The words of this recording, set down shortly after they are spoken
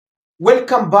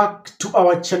Welcome back to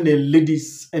our channel,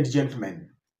 ladies and gentlemen.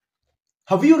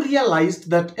 Have you realized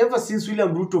that ever since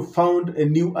William Ruto found a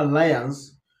new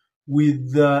alliance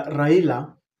with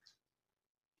Raila,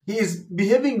 he is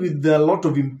behaving with a lot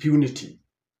of impunity?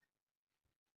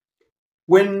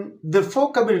 When the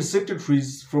 4 cabinet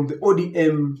secretaries from the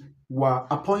ODM were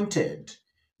appointed,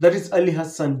 that is Ali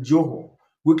Hassan Joho,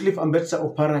 Wycliffe Ambetsa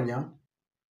Oparanya,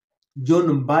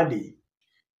 John Mbadi,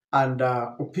 and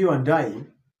Opiyo Andai,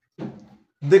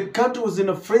 the country was in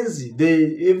a frenzy.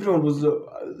 Everyone was,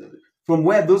 from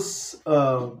where those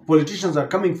politicians are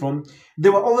coming from, they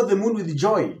were over the moon with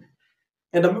joy.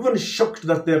 And I'm even shocked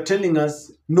that they're telling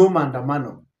us no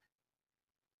mandamano.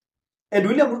 And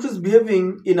William Ruto is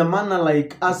behaving in a manner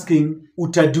like asking,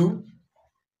 Utadu?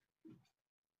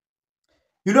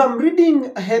 You know, I'm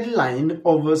reading a headline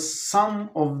of some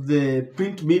of the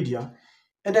print media,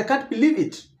 and I can't believe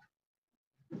it.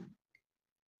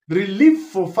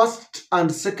 Relief for first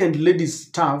and second lady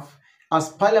staff as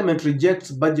parliament rejects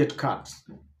budget cuts.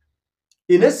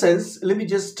 In essence, let me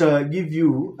just give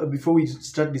you, before we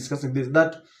start discussing this,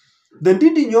 that the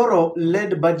Ndindi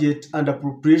Nyoro-led Budget and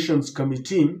Appropriations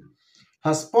Committee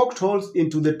has poked holes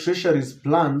into the Treasury's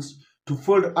plans to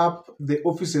fold up the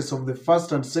offices of the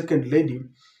first and second lady,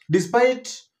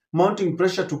 despite mounting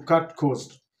pressure to cut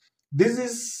costs.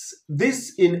 This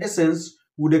in essence,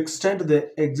 would extend the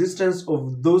existence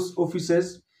of those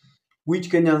offices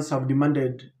which Kenyans have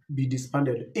demanded be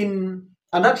disbanded. In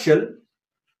a nutshell,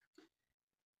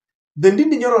 the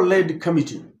Ndindi Nyoro-led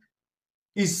committee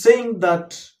is saying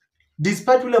that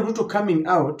despite William Ruto coming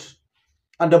out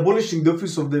and abolishing the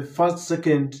office of the first,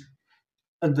 second,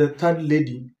 and the third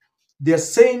lady, they are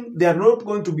saying there are not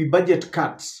going to be budget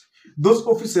cuts. Those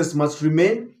offices must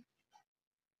remain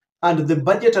and the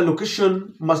budget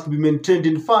allocation must be maintained.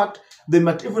 In fact, they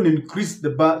might even increase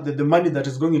the money that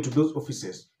is going into those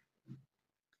offices.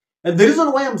 And the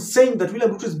reason why I'm saying that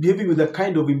William Ruto is behaving with a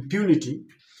kind of impunity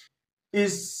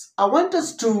is I want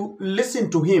us to listen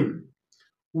to him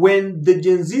when the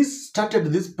Gen Zs started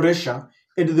this pressure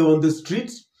and they were on the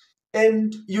streets,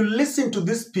 and you listen to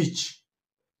this speech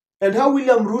and how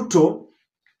William Ruto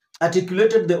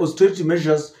articulated the austerity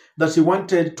measures that he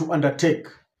wanted to undertake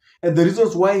and the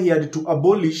reasons why he had to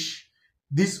abolish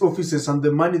these offices and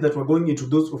the money that were going into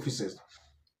those offices.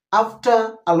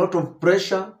 After a lot of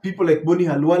pressure, people like Boni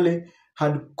Halwale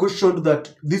had questioned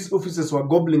that these offices were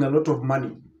gobbling a lot of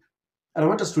money. And I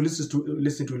want us to listen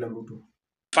to William Ruto.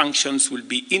 Functions will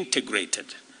be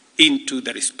integrated into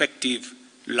the respective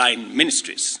line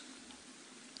ministries.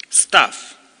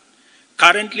 Staff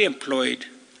currently employed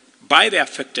by the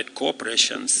affected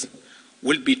corporations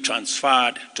will be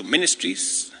transferred to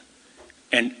ministries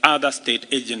and other state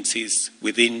agencies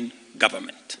within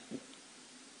government.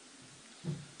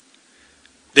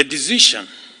 The decision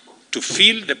to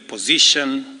fill the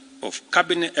position of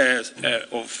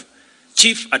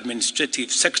chief administrative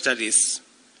secretaries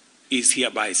is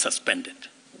hereby suspended.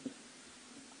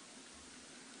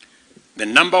 The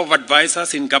number of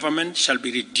advisors in government shall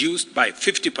be reduced by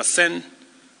 50%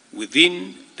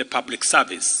 within the public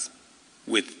service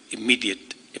with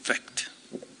immediate effect.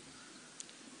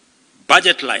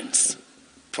 Budget lines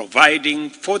providing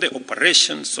for the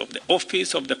operations of the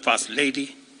office of the First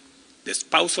Lady, the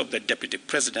spouse of the Deputy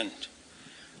President,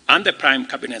 and the Prime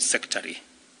Cabinet Secretary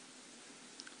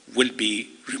will be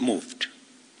removed.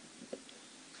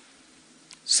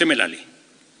 Similarly,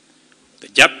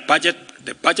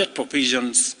 the budget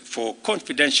provisions for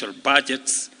confidential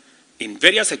budgets in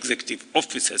various executive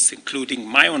offices, including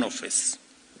my own office,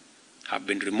 have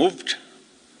been removed,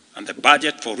 and the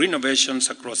budget for renovations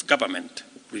across government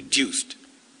reduced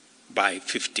by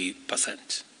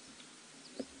 50%.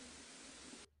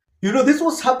 You know, this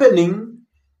was happening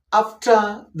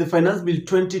after the Finance Bill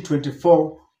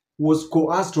 2024 was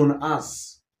coerced on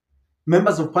us.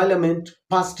 Members of Parliament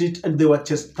passed it and they were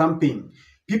chest thumping.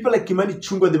 People like Kimani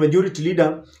Chungwa, the majority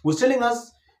leader, was telling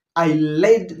us, I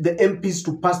led the MPs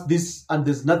to pass this and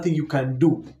there's nothing you can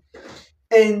do.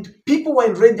 And people were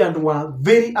enraged and were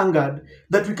very angered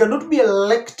that we cannot be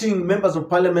electing members of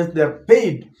parliament. They are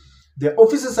paid. Their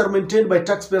offices are maintained by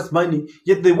taxpayers' money,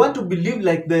 yet they want to behave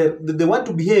like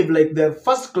they're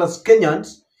first-class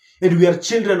Kenyans, and we are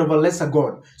children of a lesser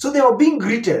God. So they were being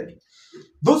greeted.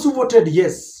 Those who voted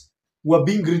yes were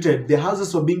being greeted. Their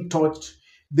houses were being torched.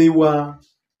 They were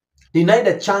denied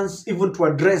a chance even to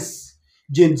address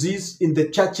Gen Zs in the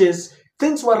churches.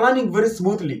 Things were running very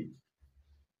smoothly.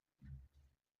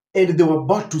 And they were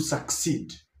about to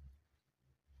succeed.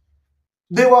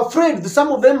 They were afraid. Some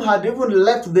of them had even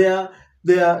left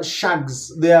their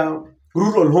shags, their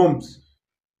rural homes.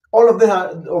 All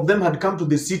of them had come to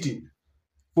the city.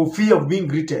 for fear of being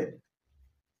greeted.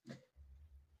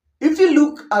 If you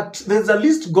look at, there's a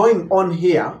list going on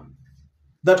here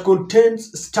that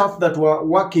contains staff that were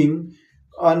working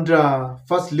under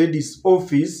First Lady's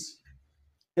office.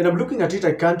 And I'm looking at it,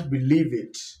 I can't believe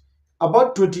it.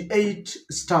 About 28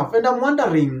 staff. And I'm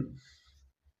wondering,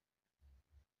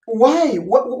 why?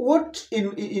 What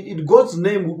in God's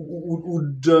name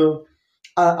would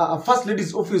a First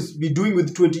Lady's office be doing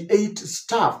with 28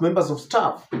 staff, members of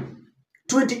staff?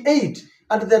 28.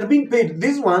 And they're being paid.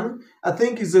 This one, I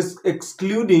think, is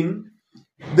excluding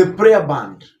the prayer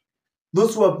band.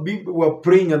 Those who are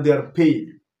praying and they are paid.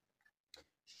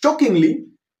 Shockingly,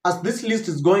 as this list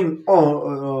is going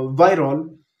on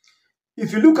viral,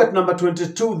 if you look at number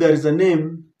 22, there is a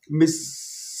name,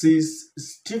 Mrs.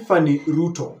 Stephanie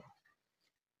Ruto.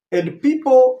 And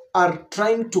people are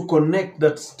trying to connect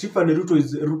that Stephanie Ruto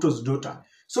is Ruto's daughter.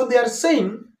 So they are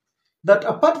saying that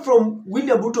apart from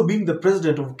William Ruto being the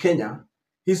president of Kenya,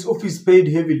 his office paid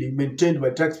heavily, maintained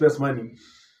by taxpayers' money,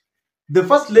 the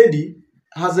First Lady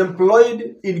has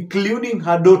employed, including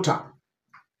her daughter,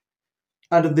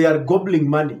 and they are gobbling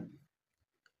money.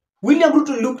 William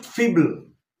Ruto looked feeble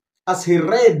as he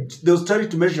read the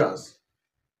austerity measures,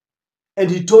 and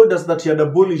he told us that he had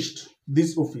abolished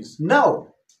this office.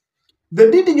 Now, the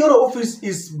Ndindi Nyoro office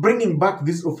is bringing back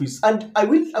this office, and I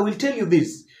will tell you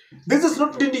this. This is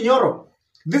not Ndindi Nyoro.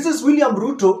 This is William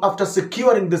Ruto after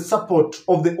securing the support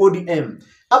of the ODM,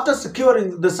 after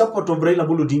securing the support of Raila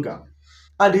Amolo Odinga,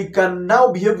 and he can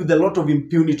now behave with a lot of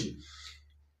impunity.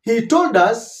 He told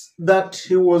us that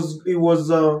he was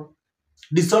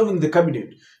dissolving the cabinet.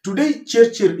 Today,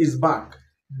 Churchill is back,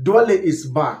 Duale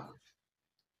is back,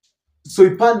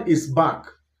 Soipan is back.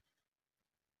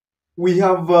 We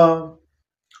have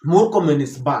Murkomen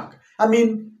is back. I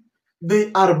mean,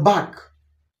 they are back.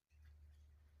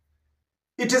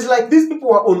 It is like these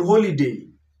people are on holiday.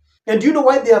 And do you know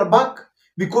why they are back?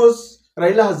 Because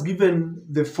Raila has given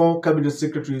the 4 cabinet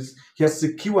secretaries, he has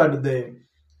secured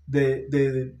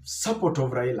the support of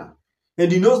Raila.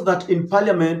 And he knows that in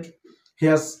parliament, he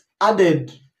has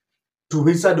added to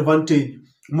his advantage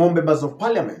more members of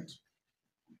parliament.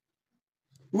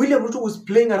 William Ruto was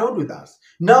playing around with us.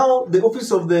 Now, the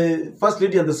office of the First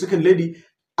Lady and the Second Lady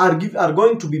are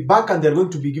going to be back, and they're going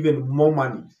to be given more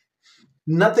money.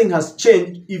 Nothing has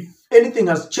changed. If anything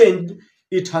has changed,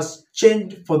 it has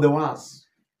changed for the worse.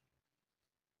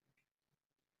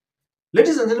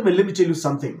 Ladies and gentlemen, let me tell you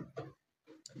something.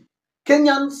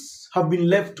 Kenyans have been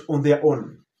left on their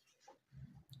own.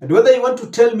 And whether you want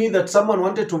to tell me that someone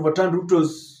wanted to overturn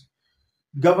Ruto's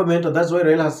government, and that's why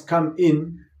Raila has come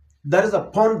in, that is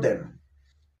upon them.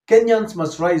 Kenyans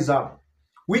must rise up.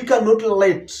 We cannot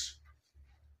let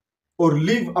or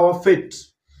leave our fate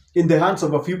in the hands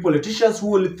of a few politicians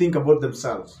who only think about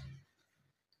themselves.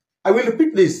 I will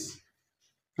repeat this.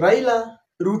 Raila,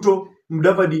 Ruto,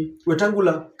 Mudavadi,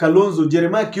 Wetangula, Kalonzo,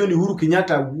 Jeremiah Kioni, Uhuru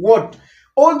Kenyatta, what?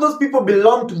 All those people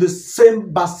belong to the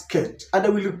same basket. And I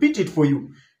will repeat it for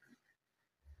you.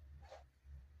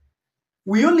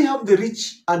 We only have the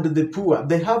rich and the poor.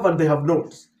 They have and they have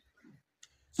not.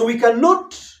 So we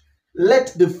cannot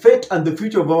let the fate and the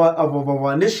future of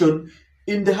our nation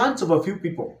in the hands of a few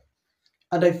people.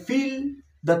 And I feel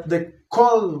that the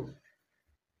call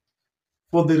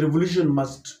for the revolution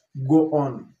must go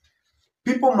on.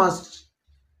 People must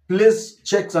place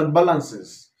checks and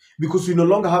balances because we no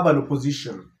longer have an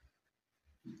opposition.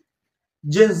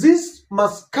 Gen Zs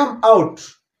must come out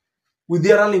with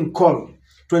their rallying call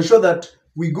to ensure that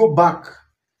we go back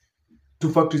to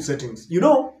factory settings. You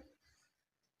know,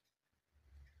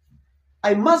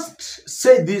 I must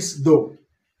say this though.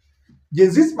 Gen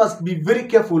Zs must be very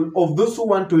careful of those who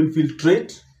want to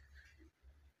infiltrate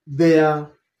their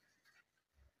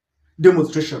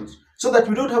demonstrations so that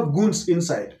we don't have goons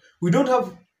inside. We don't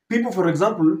have people, for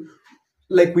example,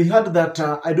 like we had that,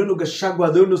 I don't know,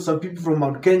 Gachagua, I don't know, some people from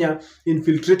Mount Kenya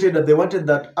infiltrated and they wanted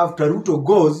that after Ruto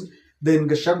goes, then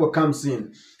Gachagua comes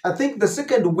in. I think the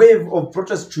second wave of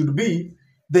protest should be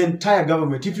the entire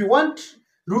government. If you want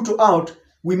Ruto out,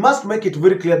 we must make it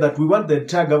very clear that we want the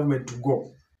entire government to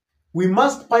go. We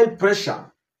must pile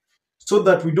pressure so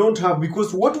that we don't have,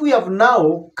 because what we have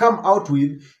now come out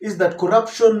with is that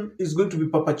corruption is going to be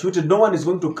perpetuated. No one is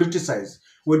going to criticize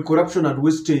when corruption and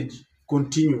wastage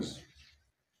continues.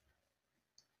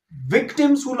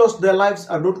 Victims who lost their lives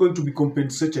are not going to be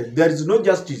compensated. There is no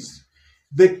justice.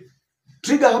 The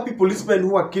trigger-happy policemen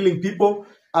who are killing people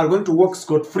are going to walk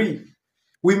scot-free.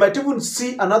 We might even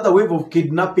see another wave of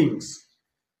kidnappings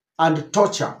and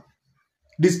torture,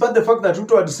 despite the fact that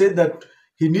Ruto had said that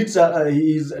he needs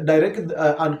his direct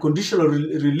and conditional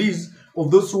release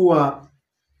of those who are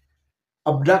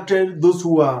abducted, those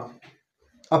who were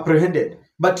apprehended.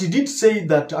 But he did say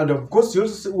that, and of course, he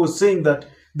also was saying that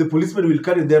the policemen will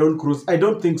carry their own cross. I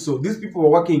don't think so. These people were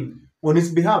working on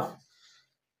his behalf.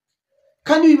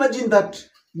 Can you imagine that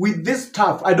with this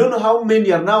staff? I don't know how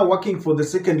many are now working for the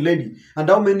second lady and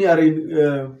how many are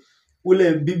in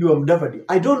Ule Bibi wa Mudavadi.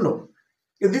 I don't know.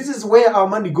 This is where our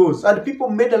money goes. And people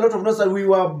made a lot of noise and we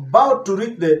were about to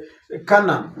reach the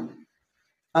Canaan.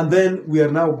 And then we are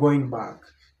now going back.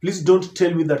 Please don't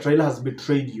tell me that Raila has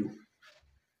betrayed you.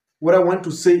 What I want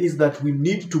to say is that we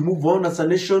need to move on as a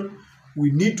nation.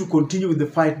 We need to continue with the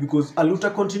fight because a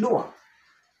luta continua.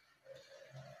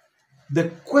 The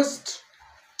quest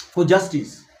for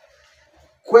justice,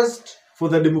 quest for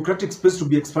the democratic space to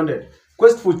be expanded,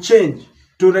 quest for change,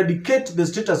 to eradicate the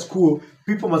status quo,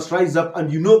 people must rise up,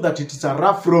 and you know that it is a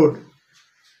rough road.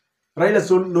 Raila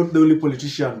is not the only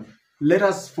politician. Let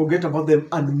us forget about them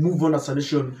and move on as a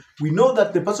nation. We know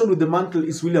that the person with the mantle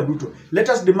is William Ruto. Let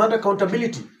us demand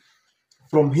accountability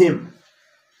from him.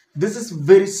 This is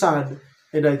very sad,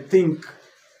 and I think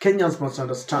Kenyans must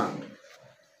understand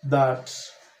that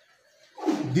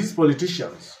these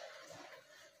politicians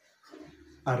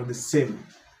are the same.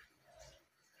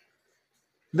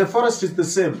 The forest is the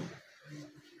same.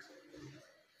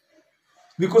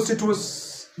 Because it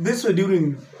was this way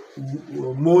during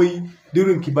Moi,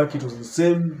 during Kibaki it was the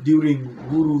same, during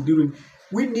Guru,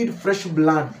 we need fresh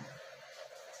blood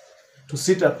to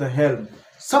sit at the helm.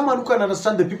 Someone who can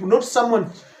understand the people, not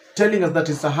someone telling us that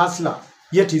he's a hustler,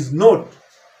 yet he's not.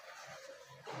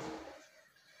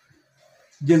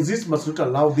 Gen Zs must not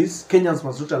allow this, Kenyans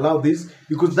must not allow this,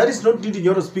 because that is not Ndindi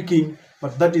Nyoro speaking,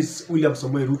 but that is William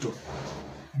Samoei Ruto.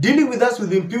 Dealing with us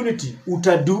with impunity,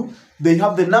 Utadu, they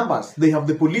have the numbers, they have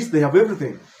the police, they have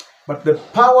everything. But the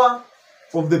power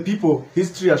of the people,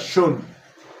 history has shown,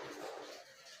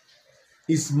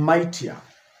 is mightier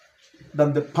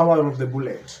than the power of the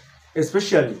bullet,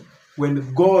 especially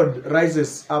when God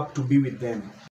rises up to be with them.